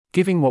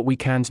Giving What We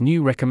Can's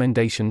New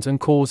Recommendations and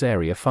Cause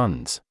Area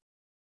Funds.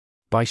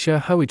 By Sjir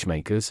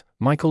Hoeijmakers,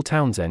 Michael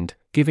Townsend,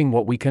 Giving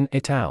What We Can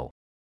et al.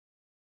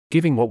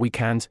 Giving What We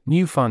Can's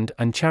new fund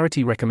and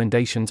charity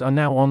recommendations are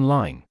now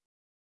online.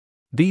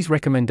 These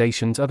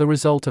recommendations are the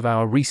result of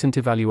our recent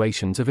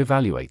evaluations of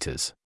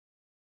evaluators.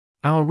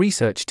 Our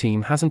research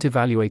team hasn't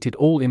evaluated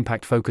all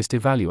impact-focused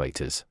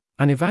evaluators,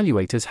 and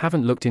evaluators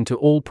haven't looked into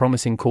all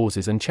promising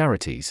causes and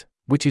charities,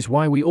 which is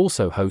why we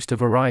also host a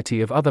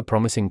variety of other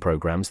promising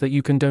programs that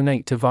you can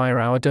donate to via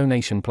our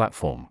donation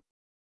platform.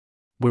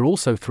 We're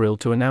also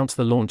thrilled to announce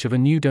the launch of a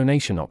new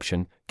donation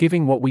option,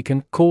 Giving What We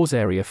Can Cause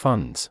Area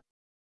Funds.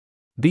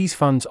 These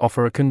funds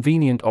offer a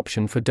convenient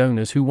option for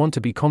donors who want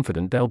to be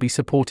confident they'll be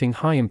supporting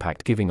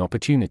high-impact giving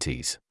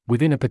opportunities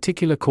within a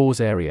particular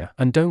cause area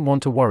and don't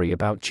want to worry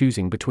about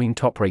choosing between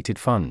top-rated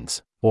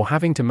funds, or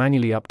having to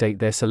manually update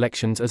their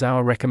selections as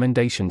our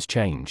recommendations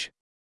change.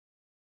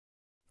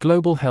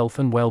 Global Health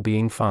and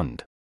Wellbeing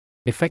Fund.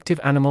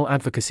 Effective Animal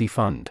Advocacy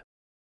Fund.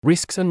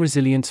 Risks and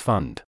Resilience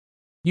Fund.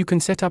 You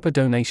can set up a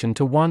donation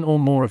to one or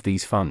more of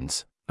these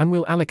funds, and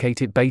we'll allocate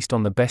it based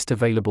on the best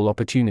available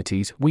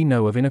opportunities we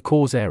know of in a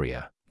cause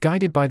area,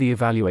 guided by the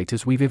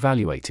evaluators we've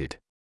evaluated.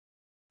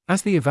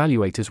 As the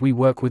evaluators we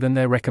work with and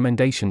their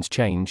recommendations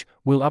change,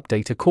 we'll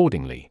update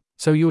accordingly,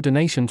 so your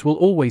donations will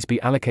always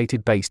be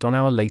allocated based on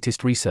our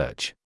latest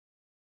research.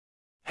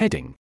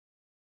 Heading: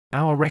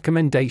 Our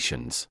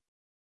recommendations.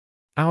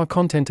 Our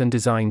content and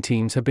design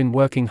teams have been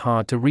working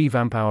hard to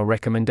revamp our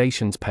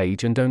recommendations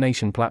page and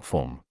donation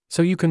platform,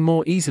 so you can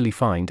more easily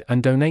find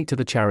and donate to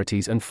the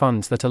charities and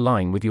funds that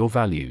align with your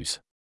values.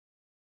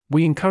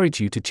 We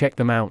encourage you to check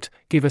them out,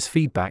 give us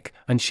feedback,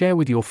 and share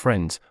with your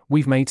friends.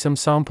 We've made some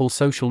sample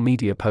social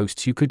media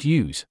posts you could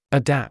use.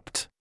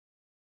 Adapt.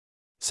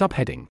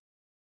 Subheading: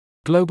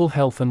 Global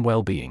Health and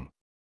Wellbeing.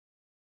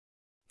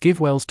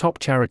 GiveWell's Top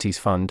Charities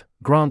Fund,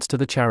 grants to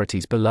the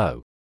charities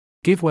below.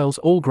 GiveWell's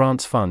All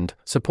Grants Fund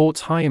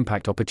supports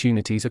high-impact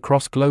opportunities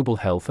across global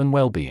health and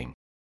well-being.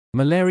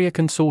 Malaria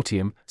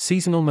Consortium,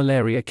 Seasonal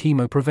Malaria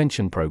Chemo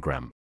Prevention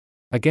Program.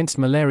 Against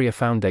Malaria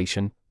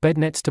Foundation, bed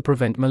nets to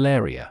prevent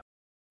malaria.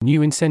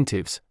 New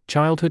incentives,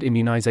 childhood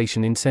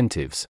immunization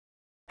incentives.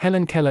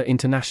 Helen Keller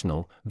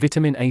International,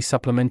 Vitamin A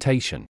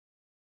supplementation.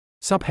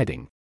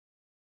 Subheading: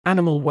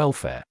 Animal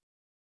Welfare.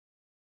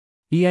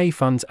 EA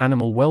Fund's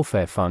Animal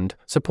Welfare Fund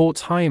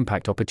supports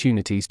high-impact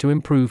opportunities to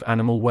improve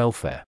animal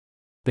welfare.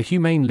 The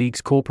Humane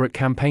League's corporate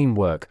campaign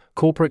work,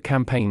 corporate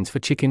campaigns for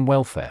chicken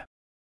welfare.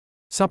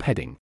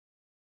 Subheading: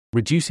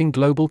 Reducing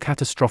Global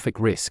Catastrophic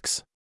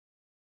Risks.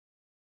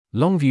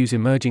 Longview's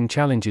Emerging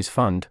Challenges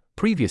Fund,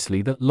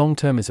 previously the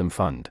Long-Termism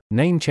Fund,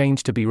 name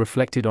change to be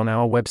reflected on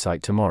our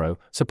website tomorrow,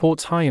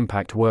 supports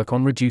high-impact work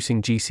on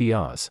reducing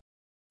GCRs.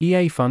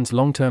 EA Fund's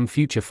Long-Term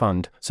Future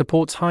Fund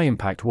supports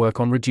high-impact work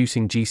on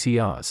reducing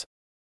GCRs.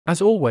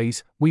 As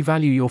always, we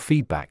value your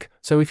feedback,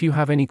 so if you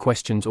have any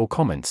questions or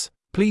comments,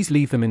 please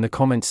leave them in the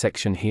comments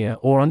section here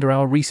or under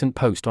our recent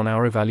post on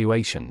our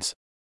evaluations.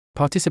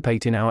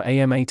 Participate in our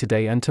AMA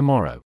today and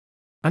tomorrow.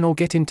 And/or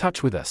get in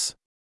touch with us.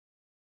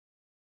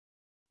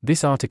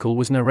 This article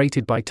was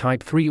narrated by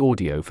Type 3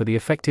 Audio for the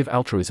Effective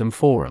Altruism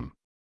Forum.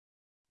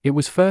 It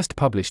was first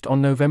published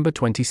on November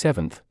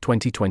 27,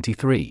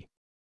 2023.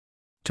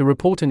 To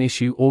report an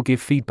issue or give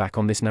feedback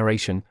on this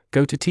narration,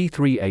 go to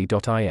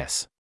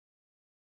t3a.is.